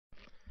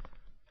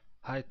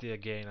Hi T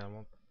again, I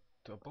want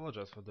to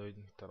apologize for the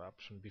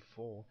interruption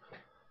before.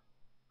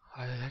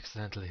 I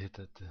accidentally hit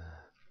the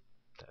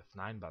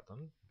F9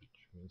 button, which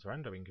means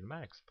rendering in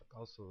Max, but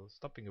also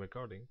stopping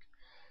recording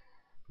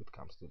with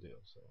Cam Studio,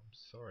 so I'm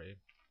sorry.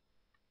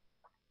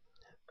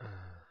 Uh,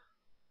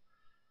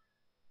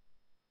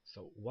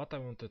 so what I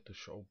wanted to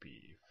show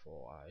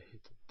before I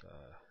hit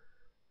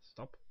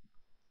stop,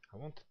 I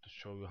wanted to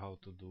show you how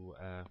to do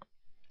a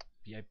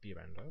VIP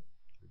render.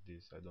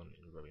 This I don't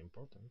mean very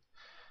important,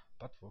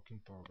 but work in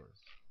progress.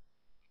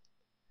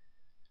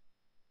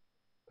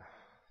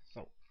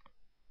 So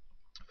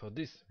for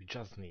this we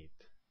just need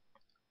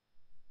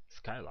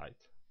skylight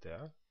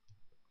there.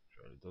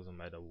 Sure, it doesn't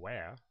matter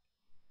where,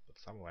 but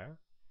somewhere.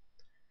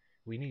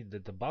 We need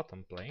that the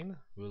bottom plane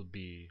will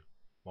be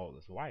more or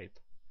less white,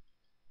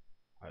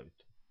 height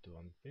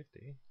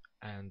 250,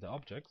 and the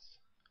objects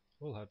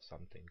will have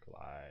something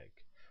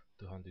like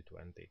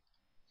 220.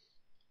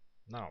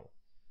 Now,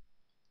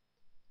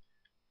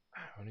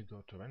 when you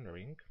go to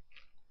rendering,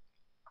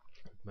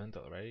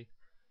 mental array,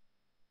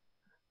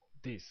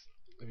 this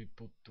we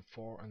put to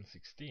 4 and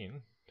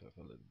 16 to have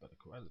a little better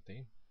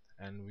quality,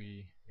 and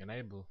we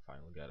enable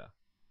final gather,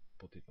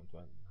 put it on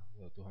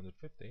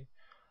 250,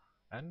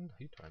 and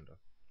hit render.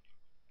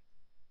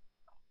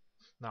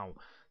 Now,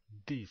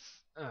 this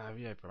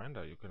VIP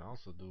render you can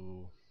also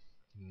do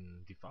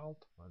in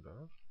default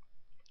render,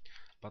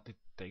 but it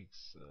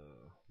takes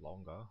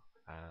longer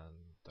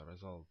and the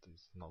result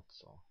is not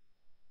so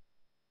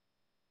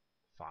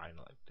fine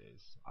like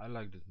this. I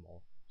like this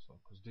more, so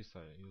because this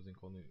I'm using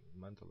only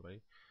mental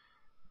array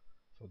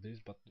for this,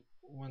 but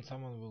when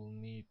someone will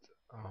need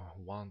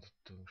want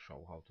to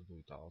show how to do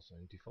it also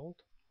in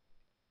default,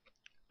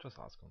 just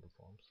ask on the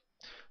forums.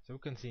 So you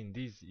can see in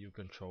this you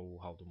can show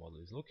how the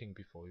model is looking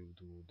before you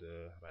do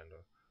the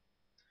render,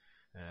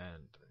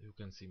 and you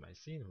can see my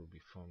scene will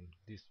be from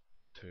these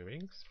three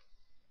rings.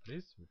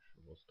 This, which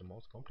was the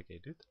most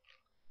complicated,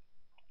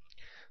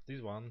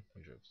 this one,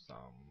 which has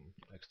some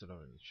external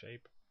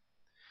shape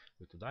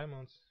with two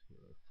diamonds, here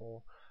are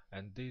four,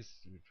 and this,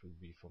 which will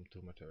be from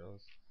two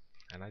materials.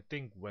 And I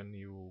think when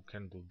you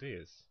can do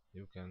this,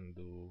 you can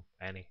do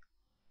any,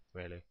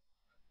 really.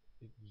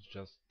 It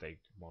just take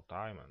more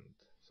time and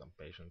some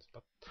patience,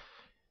 but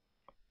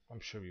I'm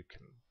sure you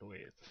can do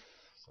it.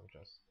 So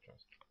just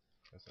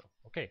yourself.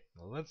 Okay,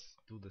 now let's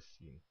do the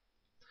scene.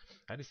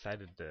 I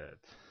decided that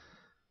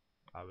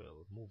I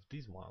will move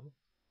this one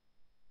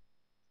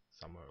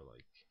somewhere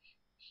like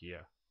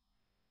here.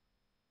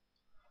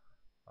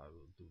 I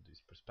will do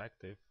this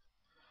perspective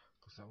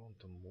because I want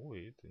to move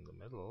it in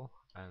the middle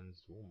and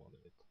zoom on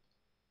it.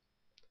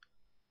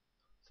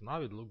 So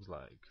now it looks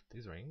like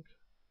this ring,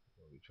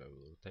 which I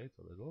will rotate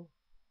a little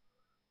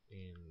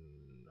in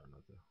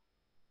another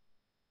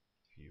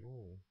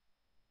view.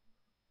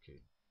 Okay,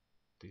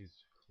 this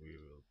we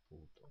will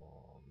put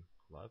on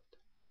left.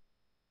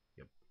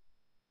 Yep.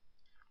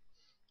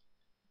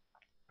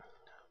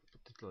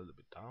 Put it a little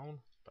bit down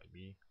by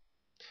me.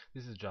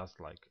 This is just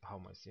like how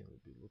my scene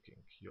will be looking.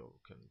 You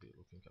can be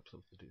looking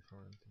absolutely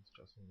different. It's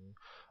just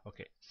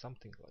okay,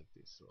 something like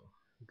this. So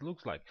it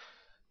looks like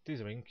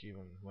this ring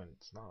even when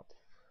it's not.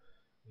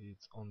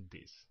 It's on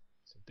this.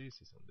 So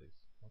this is on this.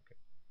 Okay.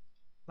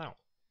 Now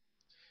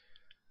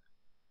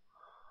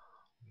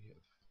we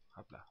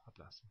have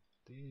hapla. So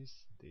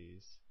this,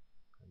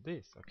 and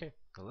this. Okay.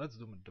 So let's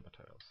do the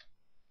materials.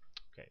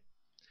 Okay.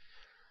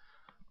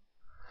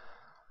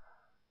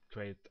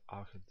 Create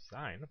arcade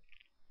design.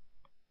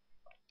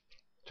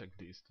 Check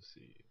this to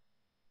see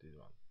this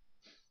one.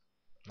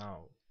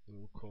 Now we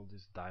will call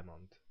this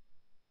diamond.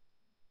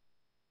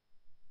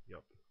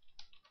 Yup.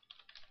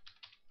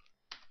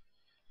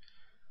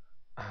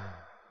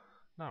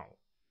 Now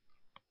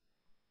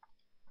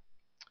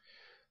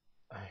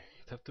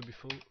it have to be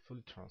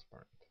fully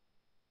transparent.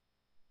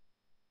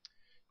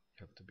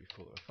 You have to be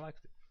full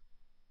reflective,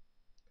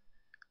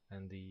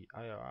 and the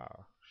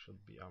IRR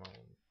should be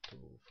around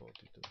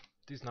 242.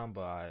 This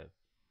number I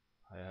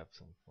have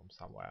some from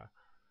somewhere.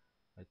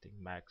 I think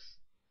Max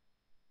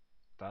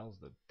tells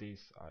that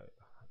this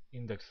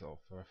index of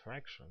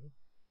refraction,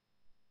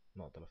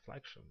 not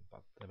reflection,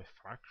 but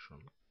refraction,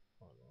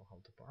 I don't know how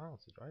to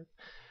pronounce it right,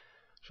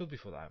 should be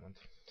for diamond.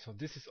 So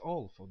this is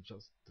all for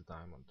just the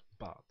diamond,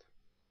 but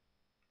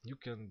you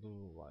can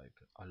do like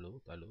a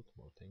lot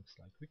more things.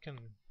 Like we can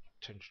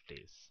change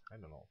this, I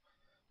don't know,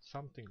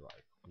 something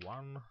like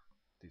one.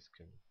 This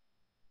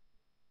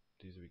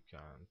we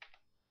can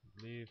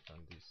leave,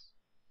 and this,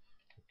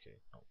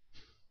 okay, no,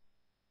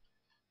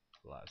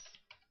 less.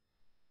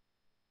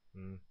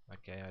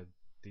 Okay, I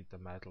did the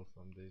metal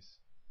from this.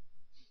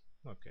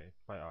 Okay,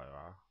 by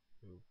IR,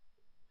 we'll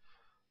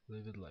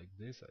leave it like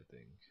this, I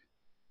think.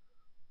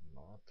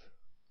 Not,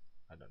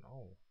 I don't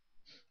know.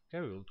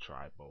 Okay, we'll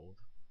try both.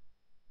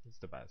 It's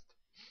the best.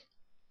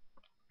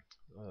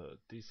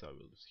 This I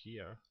will use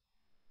here.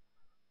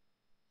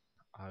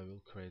 I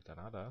will create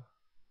another,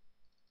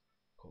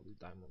 call it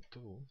diamond 2.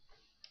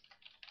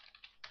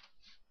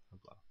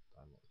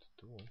 Diamond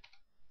 2.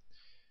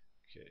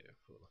 Okay,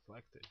 full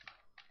reflective,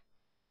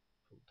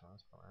 full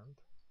transparent.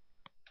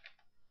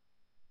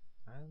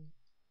 and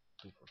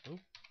 2 for 2.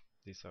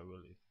 This I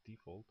will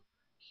default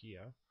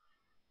here,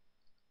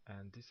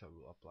 and this I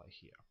will apply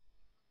here.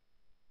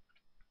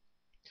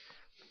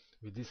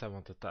 With this I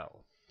want to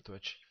tell, to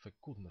achieve a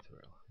good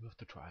material, you have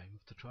to try, you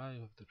have to try,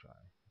 you have to try.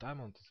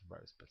 Diamond is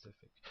very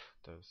specific.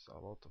 There's a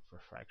lot of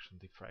refraction,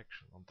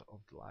 diffraction on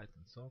the light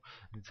and so,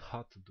 and it's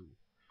hard to do.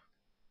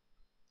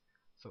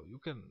 So you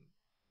can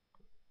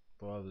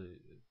probably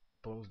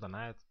browse the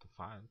net to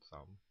find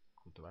some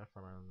good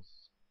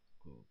reference,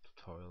 good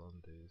tutorial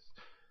on this.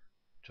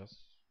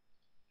 Just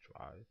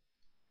try.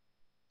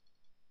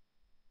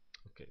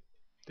 Okay,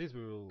 this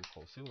we will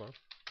call silver.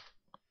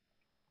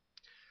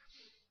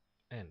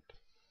 And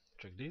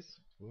check this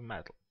with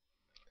metal.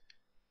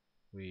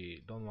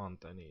 We don't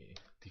want any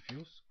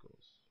diffuse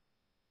because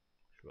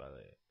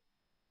usually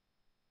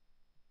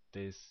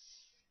this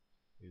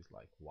is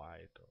like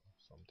white or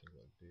something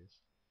like this.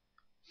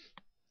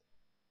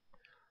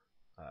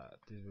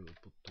 This we will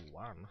put to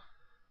 1.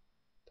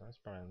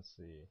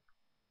 Transparency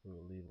we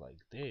will leave like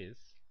this.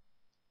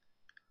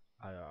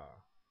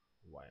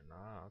 Why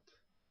not?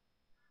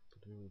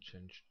 But we will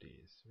change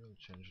this. We will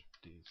change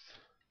this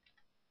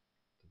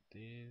to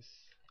this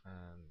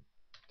and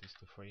this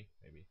to 3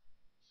 maybe.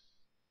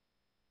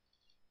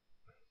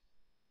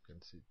 You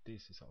can see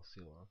this is our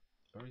silver.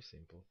 Very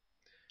simple.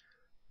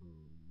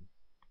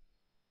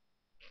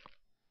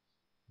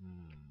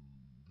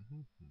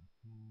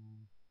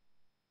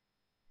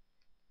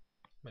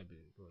 Maybe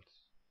let's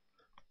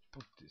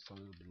put this a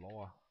little bit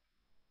lower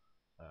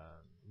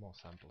and more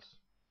samples.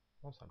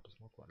 More samples,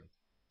 more quality.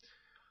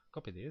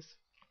 Copy this.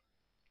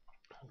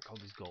 Call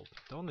this gold.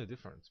 The only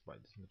difference by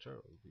this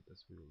material will be that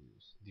we will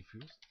use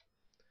diffused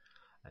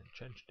and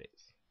change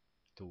this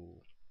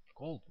to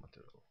gold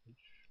material,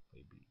 which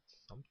maybe it's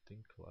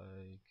something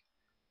like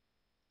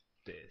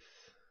this.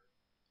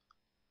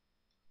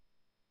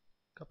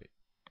 Copy.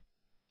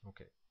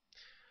 Okay.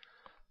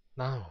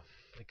 Now,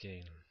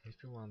 again, if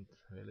you want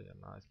really a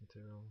nice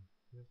material,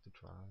 you have to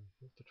try.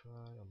 You have to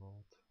try a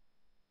lot.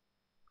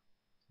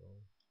 So,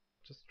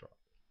 just try.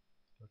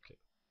 Okay.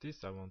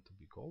 This I want to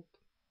be gold.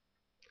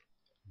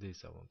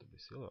 This I want to be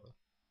silver.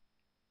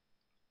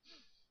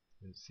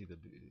 You see the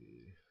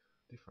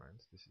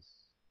difference. This is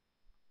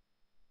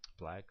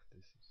black,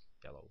 this is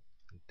yellow,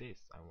 and this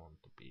I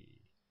want to be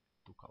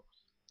 2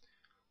 colors.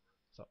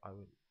 So I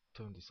will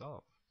turn this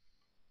off.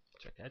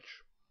 Check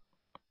edge.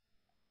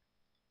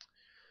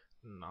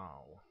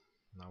 Now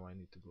I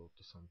need to go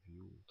to some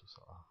view to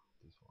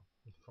this one.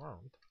 In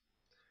front,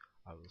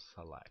 I will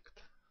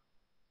select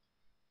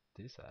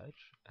this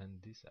edge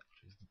and this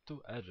edge. It's the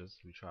 2 edges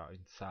which are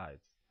inside.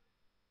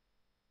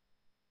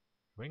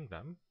 Ring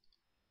them.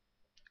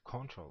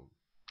 Hold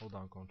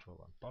down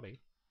Control and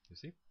body. You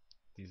see?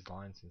 These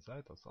lines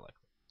inside are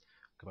selected.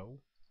 Grow,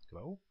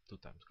 2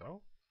 times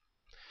grow.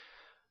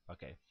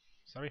 Okay,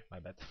 sorry, my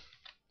bad.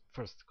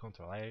 First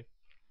Control A,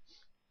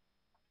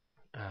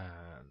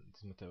 and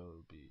this material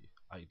will be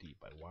ID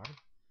by 1.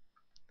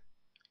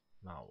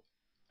 Now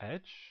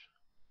edge,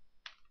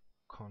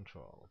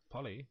 Control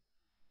Poly,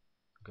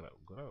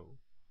 grow,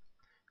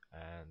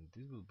 and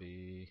this will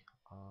be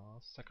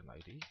second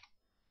ID.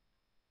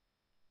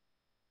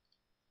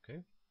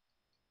 Okay,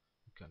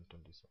 you can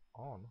turn this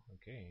on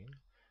again.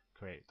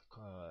 Create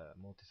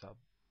multi-sub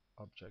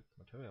object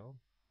material.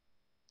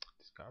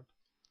 Discard.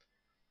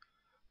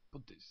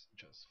 Put this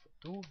just for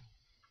 2,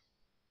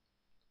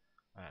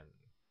 and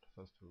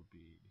first will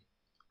be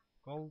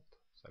gold,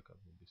 second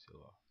will be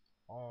silver,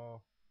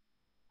 or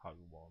how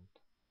you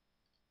want.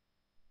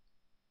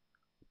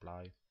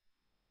 Apply,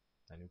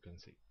 and you can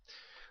see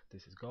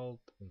this is gold,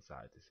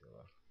 inside is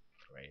silver.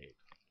 Great.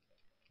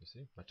 You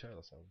see,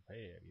 materials are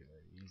very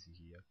easy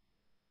here.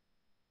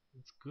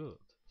 It's good.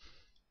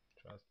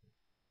 Trust me.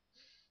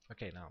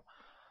 Okay,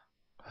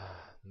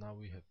 now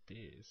we have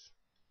this,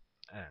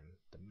 and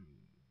the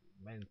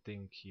main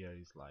thing here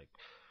is like,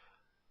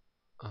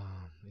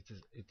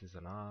 it is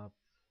an app.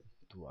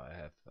 Do I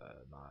have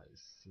a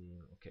nice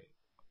scene? Okay,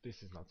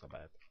 this is not so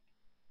bad.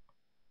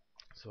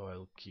 So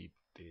I'll keep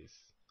this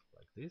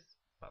like this,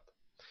 but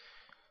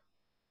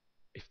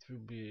it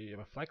will be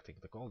reflecting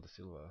the gold, the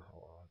silver,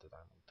 or the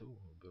diamond too.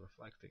 Will be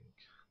reflecting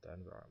the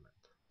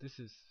environment. This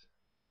is,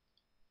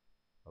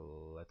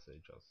 let's say,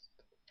 just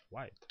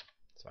white.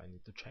 So I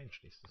need to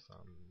change this to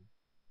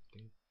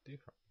something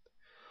different.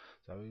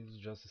 So I will use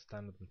just a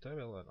standard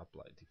material and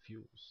apply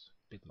diffuse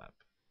bitmap,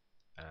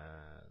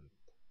 and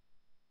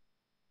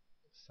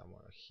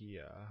somewhere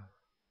here,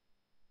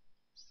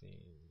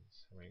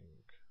 scenes,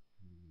 ring,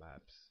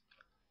 maps,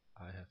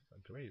 I have a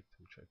grid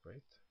which I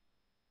create.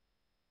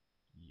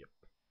 Yep,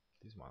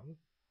 this one.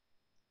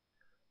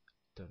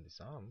 Turn this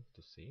on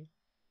to see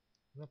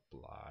and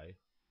apply.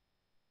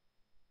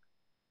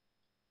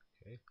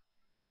 Okay,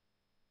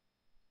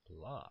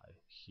 apply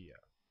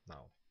here.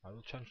 Now I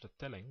will change the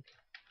telling.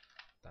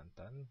 10,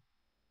 10,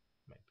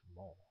 maybe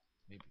more,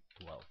 maybe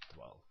 12,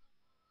 12.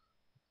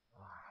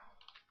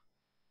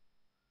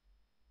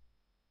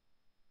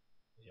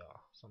 Yeah,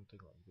 something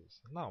like this.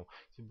 Now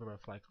it will be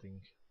reflecting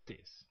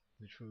this,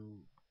 which will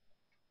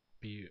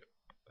be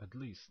at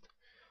least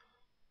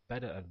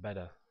better and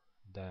better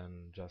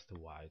than just a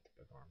white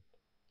background.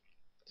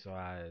 So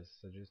I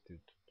suggest you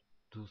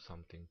to do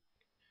something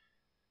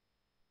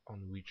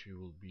on which you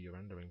will be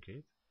rendering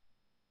it,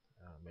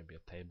 maybe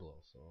a table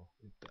also.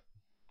 It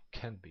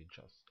can't be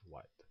just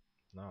white.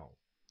 Now,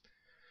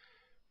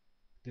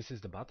 this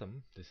is the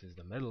bottom, this is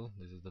the middle,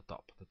 this is the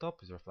top. The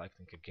top is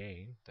reflecting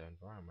again the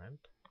environment,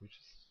 which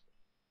is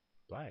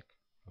black.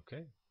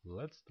 Okay,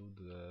 let's do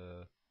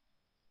the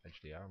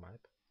HDR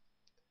map,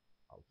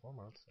 all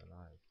formats, and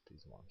I have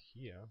this one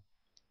here.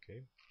 Okay,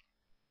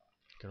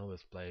 you can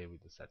always play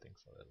with the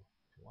settings a little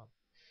if you want.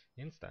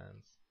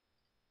 Instance,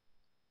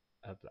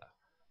 apply,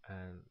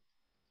 and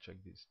check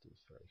these two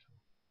selection.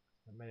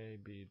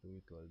 Maybe do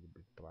it a little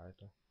bit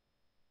brighter.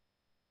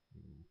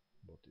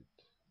 But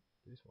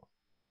this one,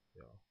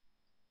 yeah,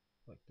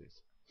 like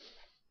this.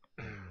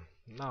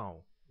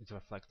 Now it's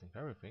reflecting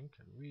everything,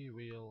 and we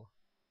will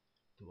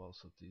do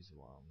also this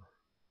one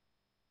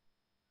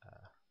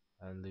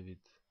and leave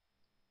it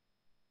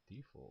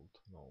default.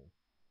 No,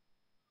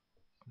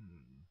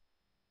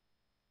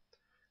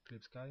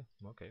 Clip Sky.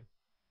 Okay,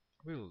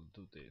 we'll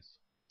do this.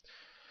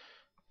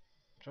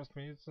 Trust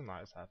me, it's a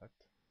nice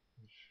effect,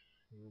 which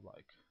you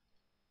like.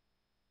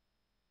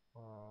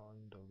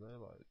 In the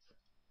daylight,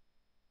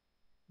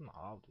 no,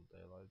 out of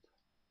daylight.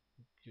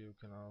 You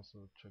can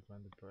also check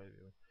when the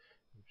preview,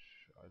 which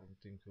I don't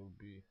think will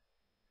be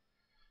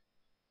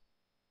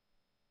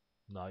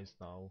nice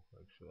now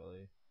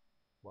actually.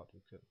 But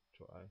we can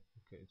try.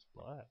 Okay, it's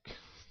black.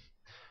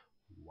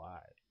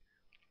 Why?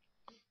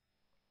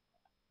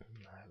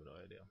 I have no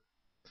idea.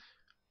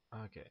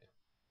 Okay,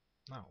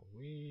 now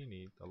we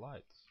need the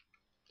lights.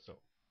 So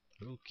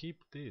we'll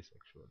keep this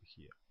actually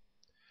here,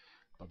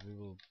 but we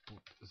will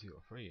put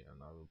 03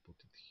 and I will put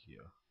it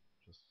here.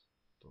 Just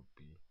don't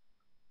be.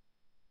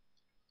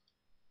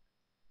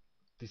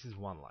 This is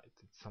one light.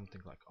 It's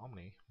something like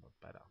Omni, but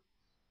better.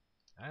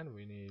 And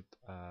we need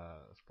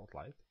a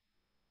spotlight.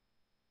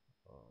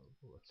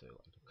 Let's say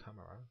like the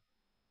camera.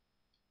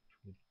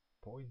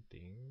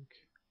 Pointing.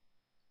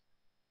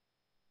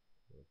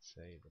 Let's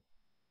say that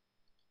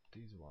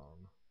this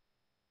one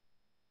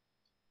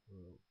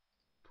will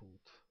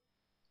put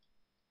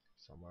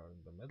somewhere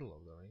in the middle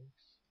of the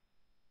rings.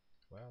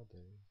 Where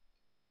they?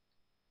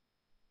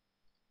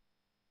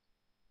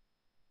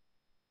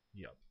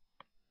 Yep,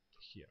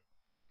 here.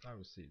 Now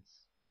you see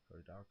it's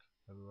very dark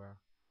everywhere.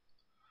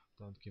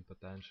 Don't keep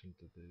attention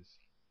to this.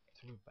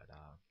 It's really bad.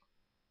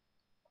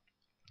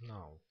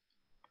 Now,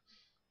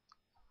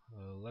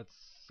 let's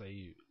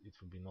say it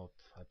will be not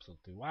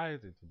absolutely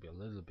white. It will be a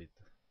little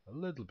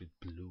bit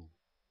blue,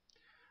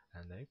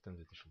 and the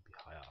intensity should be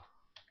higher.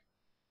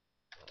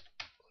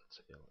 Let's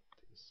say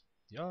like this.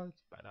 Yeah,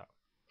 it's better.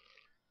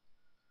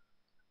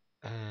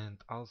 And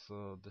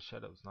also the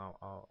shadows now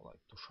are like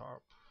too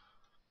sharp.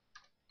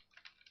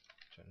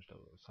 Change the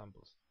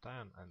samples to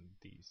 10 and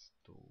these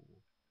to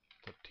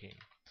 13.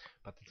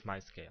 But it's my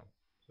scale,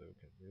 so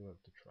you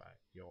have to try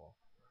your.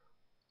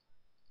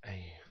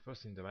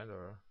 First in the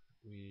render,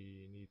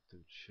 we need to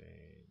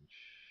change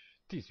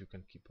this. You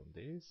can keep on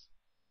this.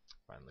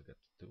 Finally get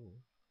to 2,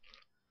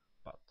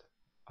 but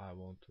I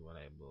want to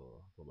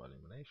enable global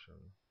illumination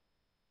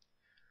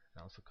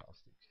and also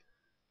caustic.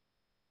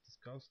 This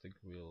caustic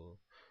will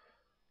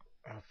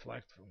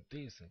reflect from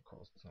this and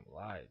cause some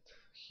light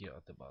here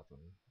at the bottom.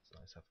 It's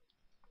nice effect.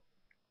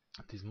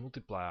 This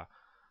multiplier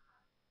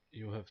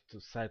you have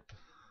to set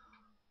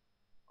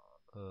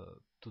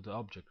to the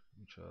object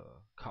which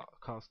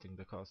casting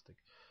the caustic.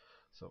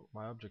 So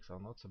my objects are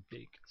not so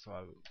big, so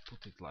I will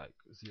put it like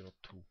 0.2.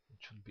 It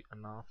should be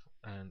enough.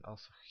 And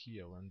also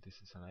here, when this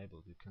is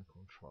enabled, you can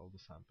control the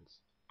samples.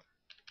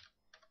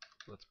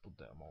 Let's put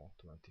there more,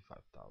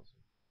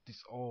 25,000.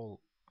 This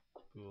all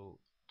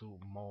will do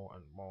more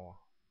and more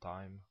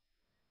time.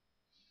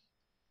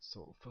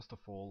 So first of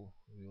all,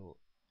 we'll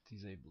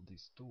disable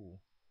these two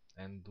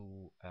and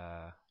do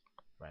a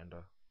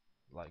render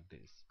like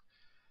this.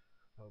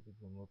 I hope it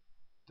will not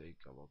take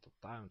a lot of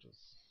time, just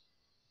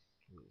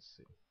we'll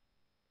see.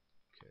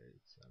 Okay,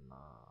 it's a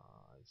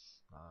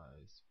nice.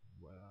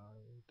 Where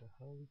the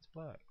hell it's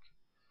black?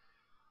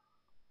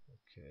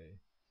 Okay.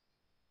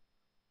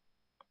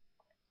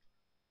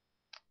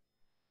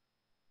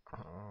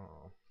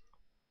 Oh.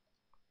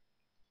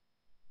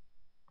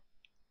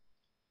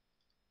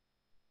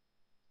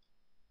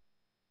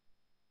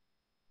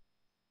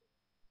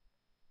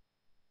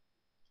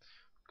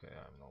 Okay,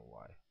 I know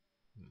why.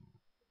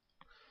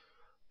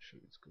 Sure,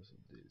 it's because of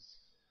this.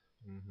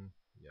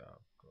 Yeah,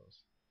 of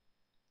course.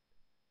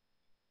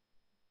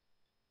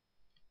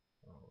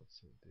 Oh, let's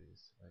see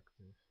this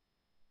active.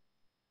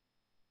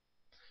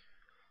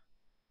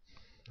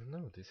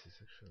 No, this is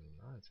actually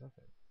nice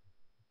effect.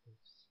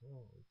 It's why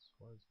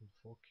it's not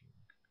forking.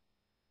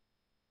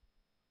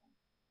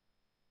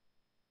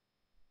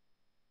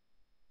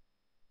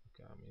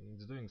 Okay, I mean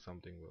it's doing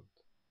something, but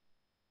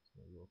it's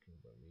not working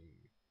by me.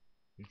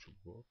 It should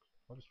work.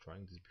 I was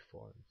trying this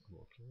before and it's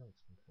working. Now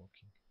it's not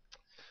working.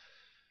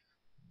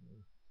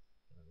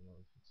 I don't know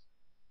if it's.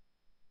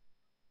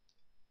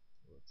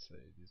 Let's let's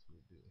say this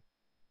will be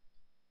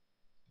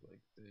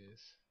like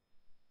this.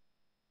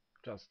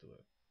 Just do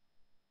it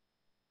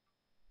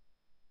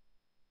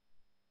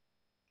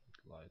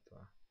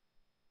lighter.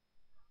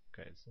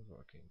 Okay, it's not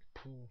working.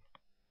 Pooh.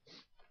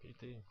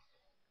 PT.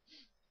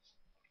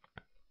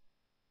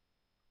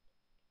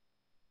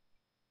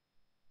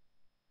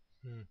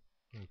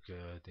 Okay,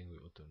 I think we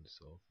will turn this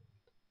off.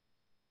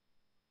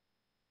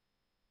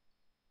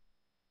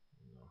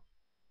 No,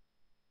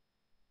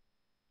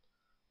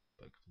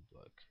 back to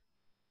black.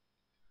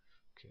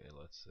 Okay,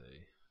 let's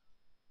say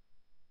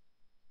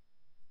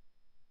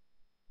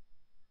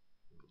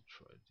we'll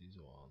try this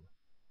one.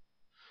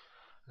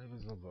 And if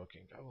it's not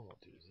working, I will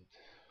not use it.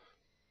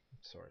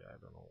 Sorry, I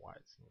don't know why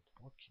it's not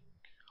working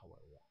how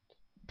I want.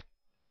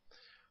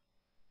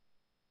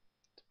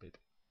 It's a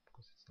pity,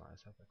 because it's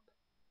nice effect.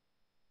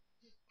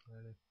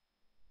 Really?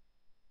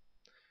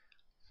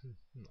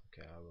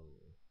 Okay, I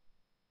will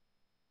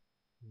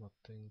not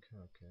think.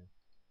 Okay,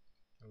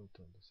 I will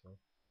turn this off.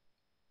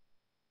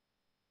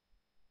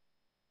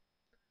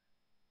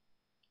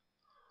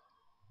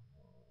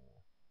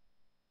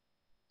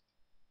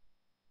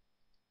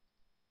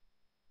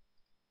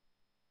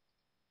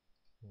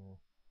 Oh,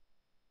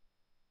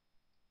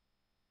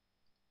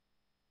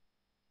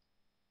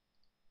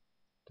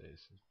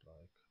 this is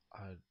black.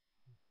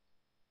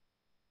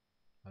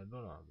 I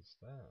don't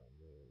understand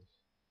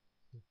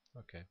this.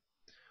 Okay,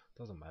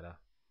 doesn't matter.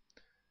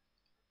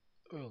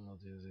 We'll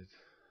not use it.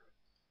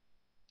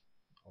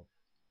 Off.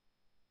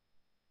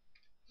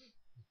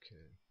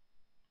 Okay.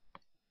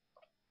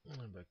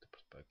 And back to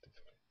perspective.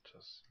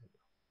 Just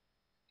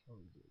I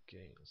will do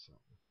again or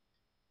something.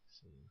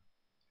 See.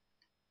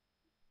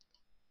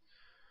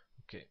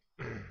 Okay.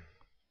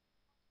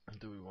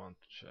 Do we want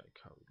to check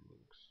how it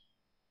looks?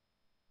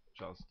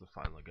 Just the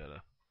final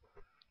getter.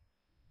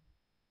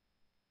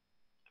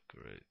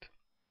 Great.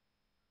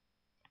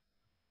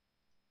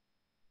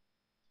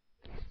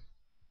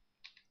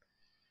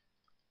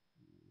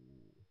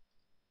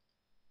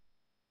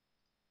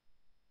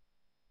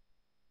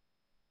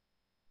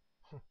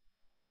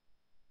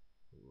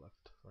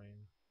 Left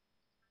frame.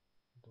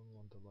 Don't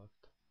want the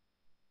left.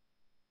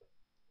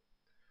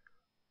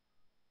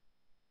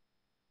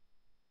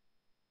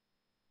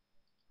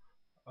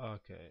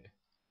 Okay.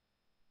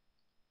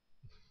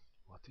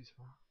 What is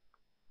wrong?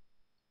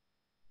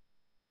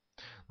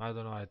 I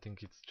don't know. I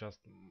think it's just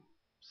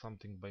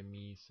something by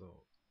me,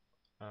 so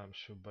I'm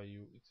sure by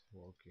you it's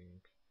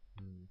working.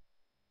 Hmm.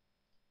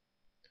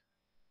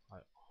 I.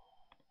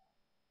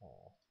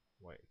 Oh,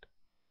 wait.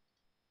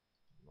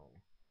 No.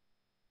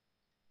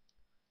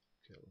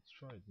 Okay, let's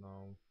try it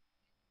now.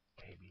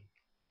 Maybe.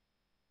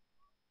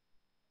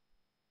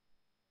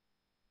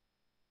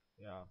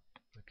 Yeah.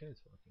 Okay,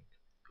 it's working.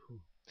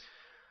 Whew.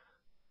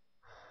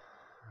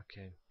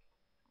 Okay.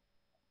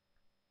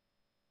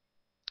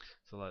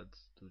 So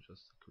let's do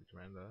just a quick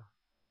render,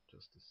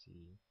 just to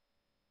see.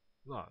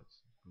 No,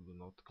 we will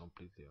not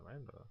completely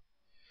render.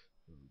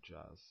 We will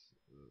just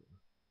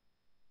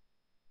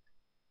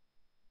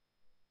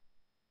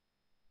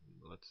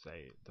let's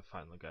say the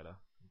final getter.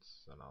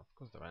 It's enough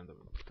because the render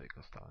will take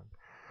us time.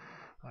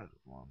 I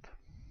don't want.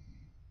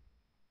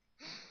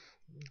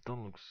 It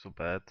don't look so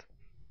bad.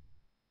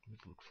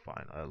 It looks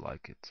fine. I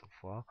like it so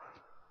far.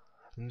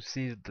 And you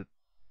see that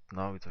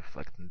now it's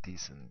reflecting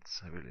decent.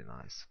 It's really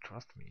nice.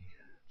 Trust me.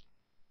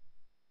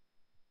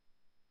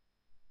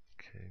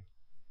 Okay.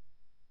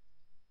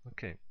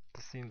 Okay.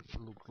 The scene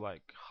looks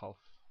like half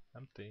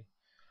empty.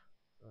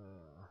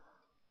 Uh,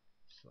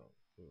 so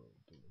we'll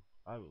do.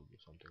 I will do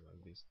something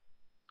like this.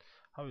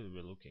 How will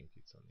be looking?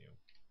 It's on you.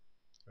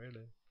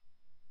 Really?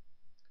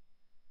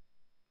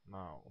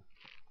 Now.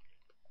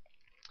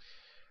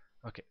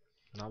 Okay.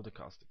 Now the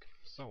caustic.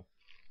 So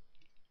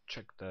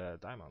check the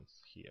diamonds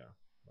here,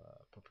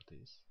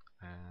 properties,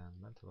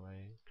 and mental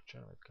array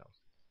generate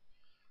caustic.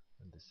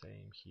 And the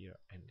same here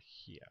and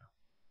here,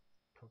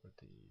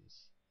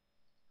 properties.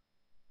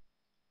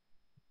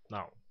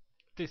 Now,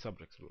 these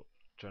objects will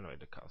generate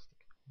the caustic,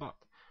 but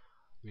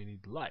we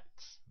need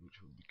lights which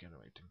will be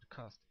generating the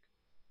caustic.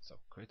 So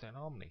create an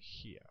omni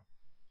here.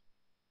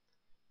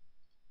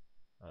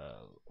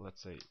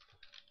 Let's say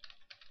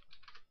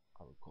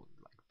I will call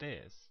it like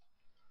this,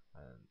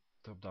 and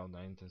drop down the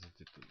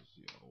intensity to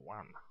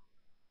 0.1,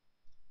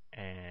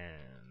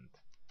 and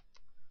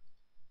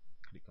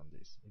click on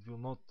this. It will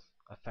not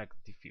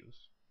affect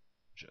diffuse,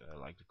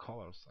 like the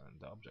colors and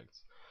the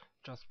objects,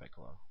 just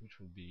specular, which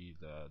will be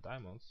the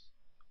diamonds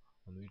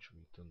on which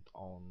we turned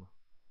on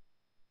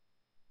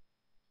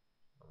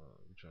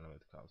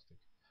generate caustic.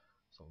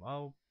 So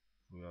now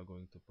we are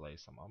going to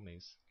place some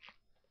omnis.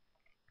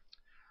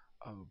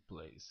 I will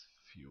place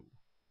few,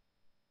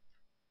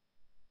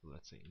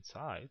 let's say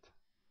inside.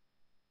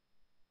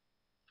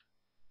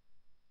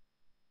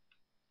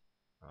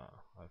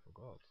 I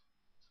forgot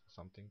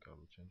something. I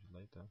will change it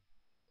later.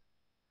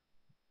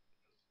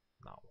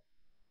 Now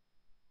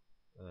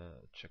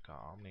check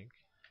our omni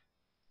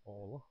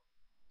all.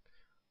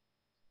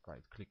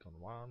 Right click on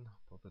one,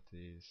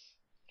 properties,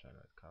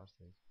 generate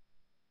caustic.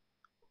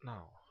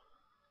 Now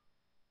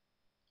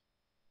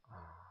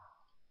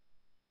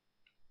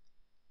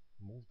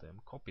move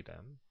them, copy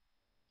them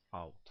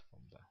out from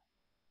the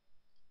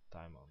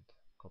diamond,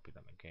 copy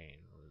them again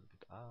a little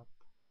bit up,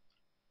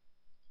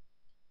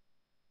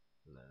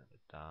 a little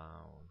bit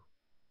down,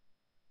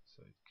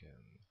 so it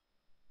can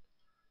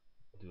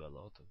do a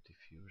lot of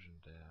diffusion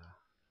there,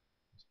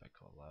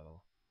 specular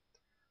level.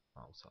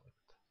 Now select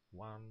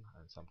one,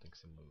 and something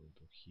similar we'll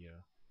do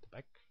here at the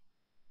back.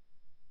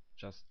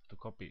 Just to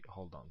copy,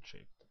 hold down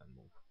shift and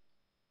move.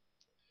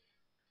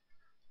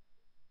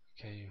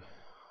 Okay,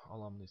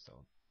 all omnis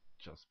are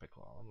just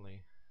specular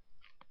only.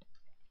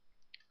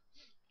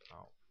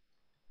 Now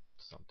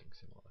something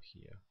similar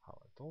here, how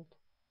I told.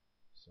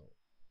 So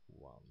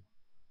one,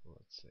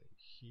 let's say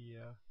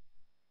here,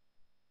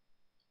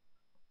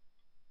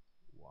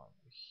 one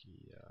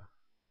here,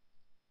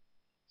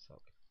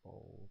 select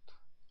both.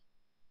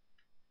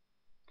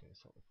 Okay,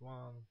 select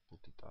one, put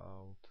it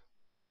out,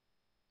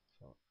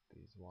 select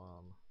this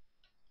one,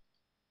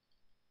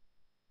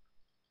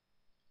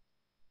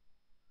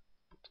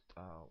 put it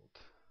out,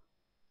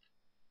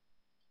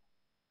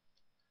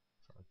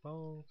 select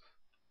both,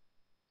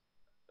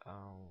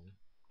 down.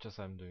 Just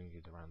I'm doing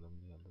it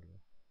randomly a little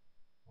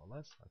or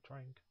less, I'm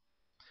trying.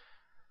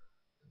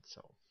 And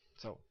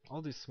so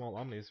all these small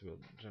omnis will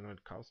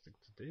generate caustic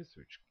to this,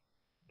 which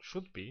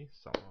should be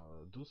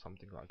do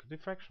something like a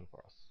diffraction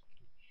for us.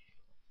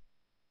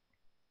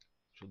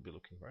 Should be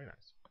looking very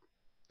nice.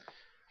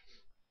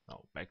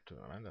 Now back to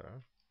the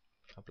renderer.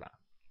 Apply.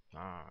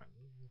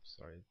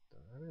 Sorry,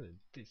 really,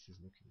 this is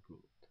looking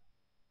good.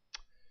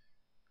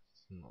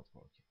 It's not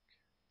working.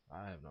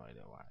 I have no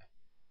idea why.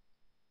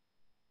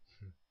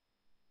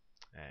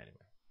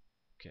 Anyway,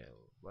 okay,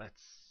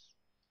 let's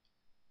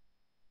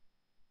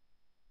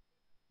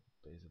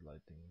basic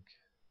lighting.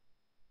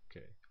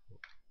 Okay,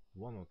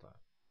 one more time,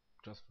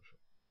 just for sure.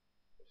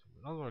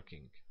 So not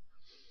working.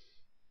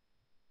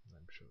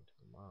 I'm sure it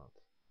will not.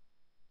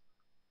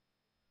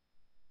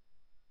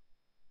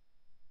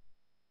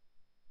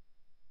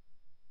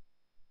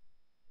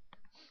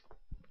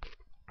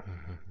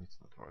 It's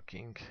not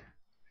working.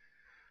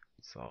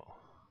 So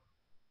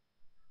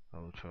I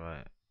will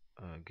try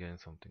again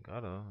something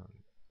other.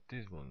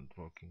 This wasn't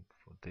working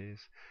for this.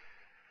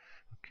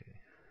 Okay,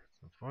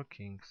 it's not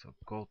working. So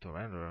go to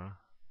renderer,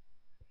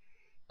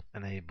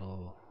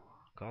 enable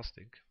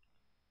caustic.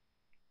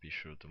 Be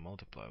sure the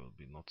multiply will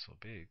be not so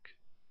big.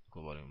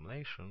 Global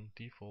illumination,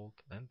 default,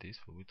 and this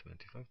will be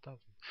 25,000.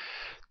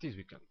 This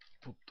we can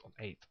put on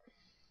 8.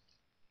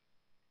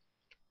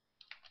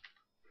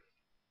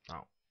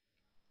 Now,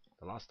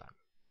 the last time,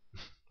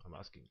 I'm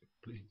asking you,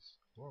 please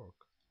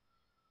work.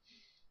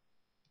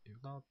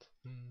 If not,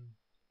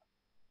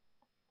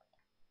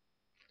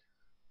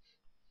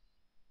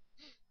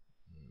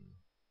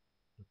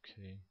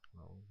 okay,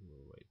 now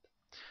we'll wait.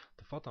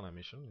 The photon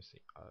emission, you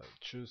see,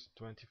 choose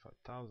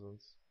 25,000,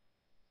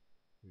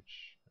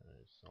 which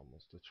is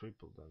almost a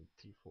triple than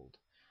default.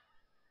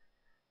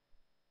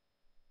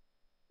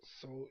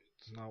 So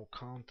it's now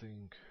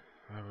counting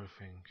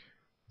everything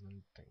and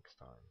it takes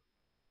time.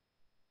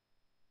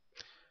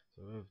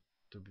 So we have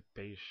to be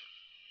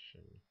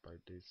patient by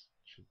this.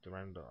 Should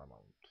render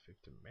around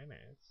 15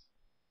 minutes,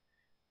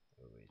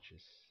 which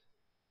is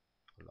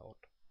a lot.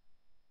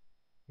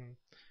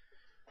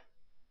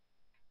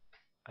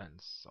 And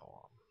so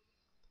on.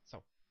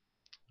 So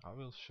I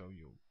will show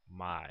you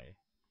my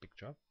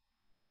picture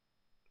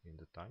in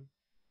the time.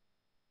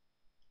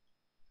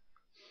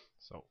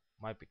 So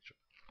my picture.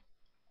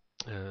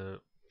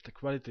 The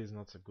quality is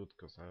not so good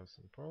because I have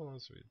some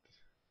problems with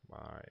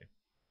my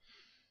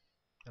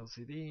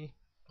LCD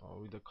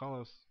or with the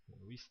colors.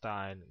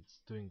 Restyle,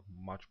 it's doing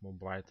much more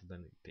brighter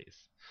than it is.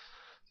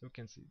 So you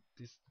can see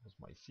this was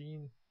my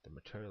scene. The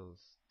materials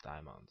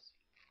diamonds.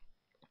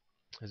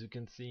 As you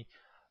can see,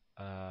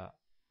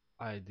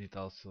 I did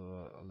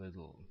also a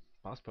little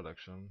post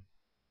production.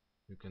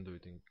 You can do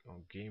it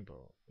on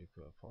GamePro with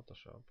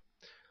Photoshop,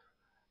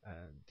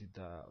 and did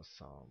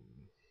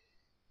some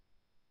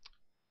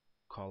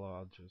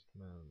color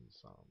adjustments,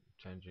 some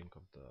changing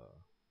of the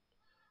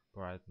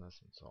brightness,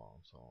 and so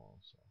on, so on.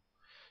 So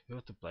you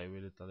have to play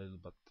with it a little,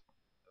 but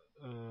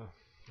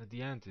at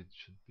the end it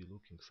should be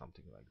looking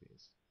something like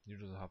this. You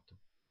just have to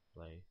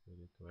play with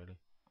it really.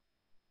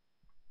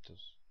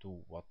 Just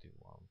do what you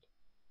want.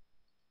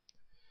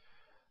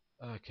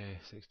 Okay,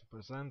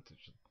 60%. It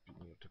should be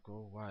near to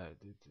go. Why I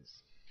did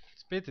this?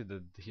 It's pity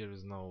that here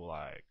is no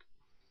like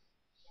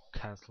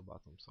cancel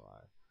button, so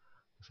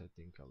I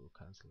think I will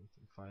cancel it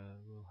if I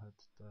will have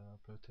the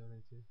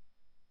opportunity.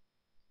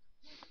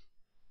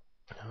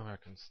 Now I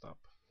can stop.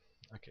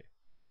 Okay,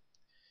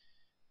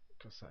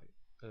 because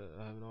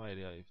I have no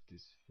idea if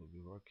this will be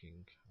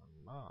working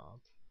or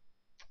not.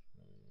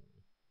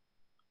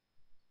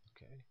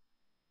 Okay.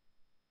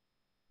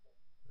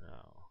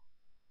 No.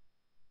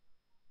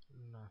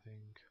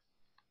 Nothing.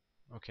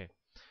 Okay.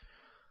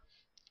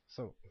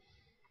 So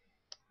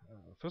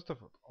first of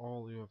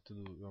all, you have to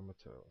do your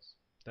materials.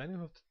 Then you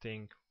have to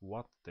think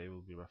what they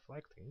will be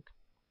reflecting.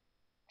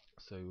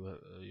 So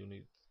you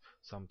need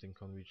something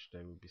on which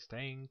they will be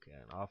staying,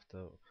 and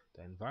after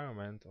the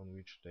environment on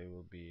which they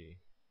will be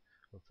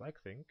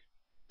reflecting.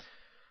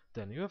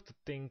 Then you have to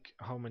think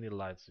how many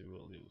lights you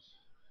will use.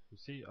 You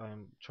see,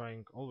 I'm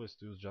trying always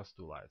to use just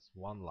two lights.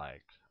 One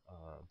like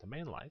the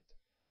main light,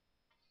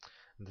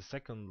 and the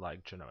second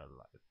like general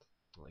light,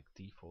 like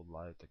default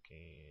light,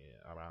 okay,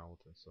 around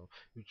and so,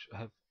 which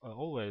have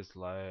always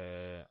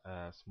like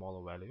a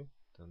smaller value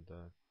than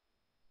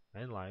the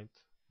main light,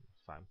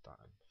 five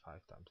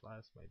times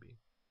less maybe.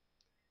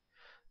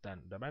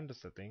 Then the render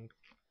setting,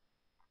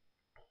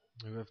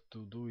 you have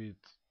to do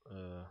it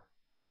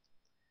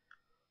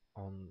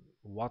on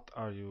what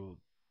are you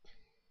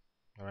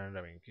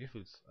rendering. If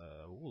it's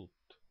wood,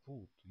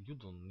 you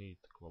don't need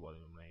global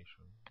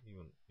illumination,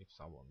 even if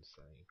someone is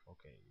saying,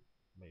 okay,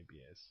 maybe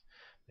yes,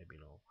 maybe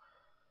no.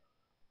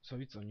 So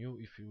it's on you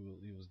if you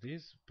will use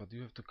this, but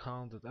you have to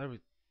count that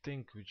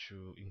everything which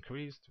you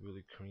increased will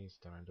increase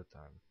the render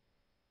time.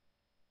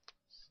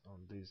 On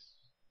this,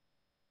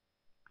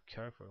 be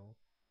careful.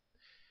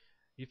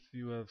 If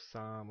you have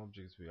some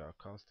objects we are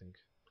caustic,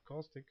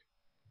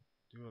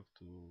 you have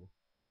to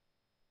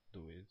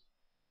do it,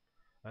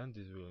 and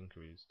this will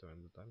increase the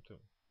render time too.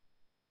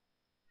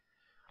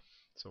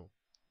 So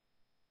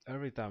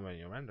every time when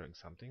you're rendering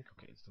something,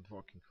 okay, it's not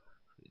working.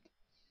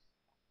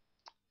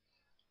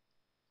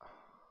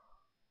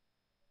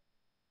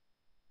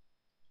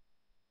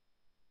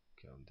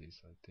 Okay, on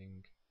this I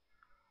think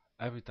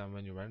every time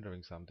when you're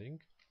rendering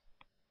something,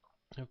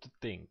 you have to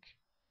think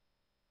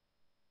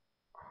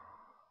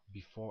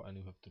before and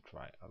you have to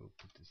try. I will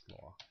put this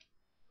lower.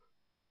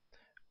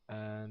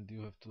 And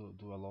you have to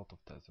do a lot of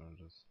test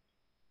renders.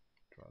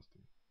 Trust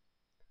me.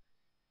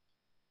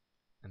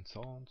 And so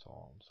on, so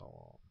on, so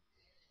on.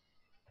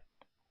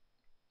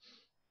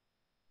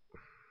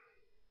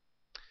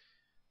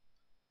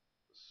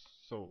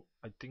 So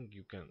I think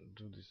you can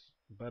do this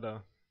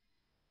better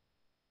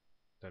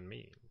than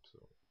me. So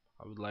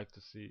I would like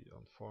to see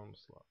on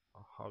forums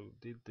how you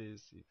did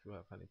this, if you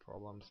have any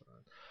problems,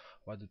 and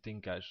what do you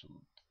think I should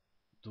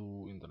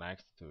do in the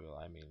next tutorial.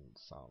 I mean,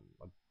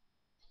 some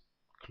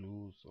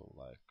clues or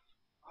like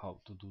how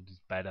to do this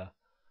better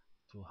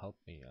to help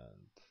me,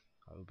 and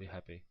I will be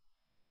happy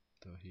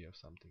to hear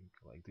something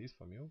like this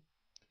from you.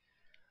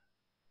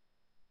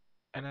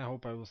 And I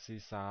hope I will see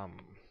some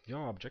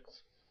your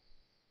objects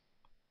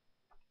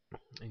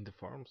in the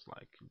forums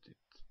like you did,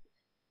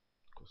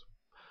 because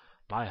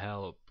my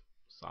help,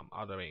 some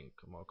othering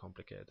more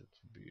complicated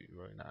would be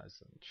very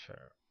nice and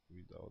share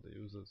with all the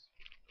users.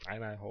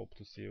 And I hope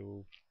to see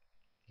you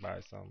by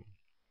some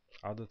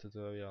other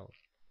tutorial.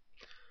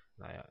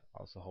 And I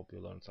also hope you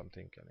learned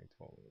something and it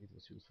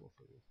was useful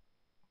for you.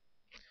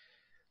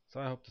 So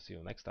I hope to see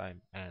you next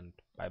time, and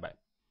bye bye.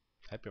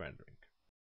 Happy rendering.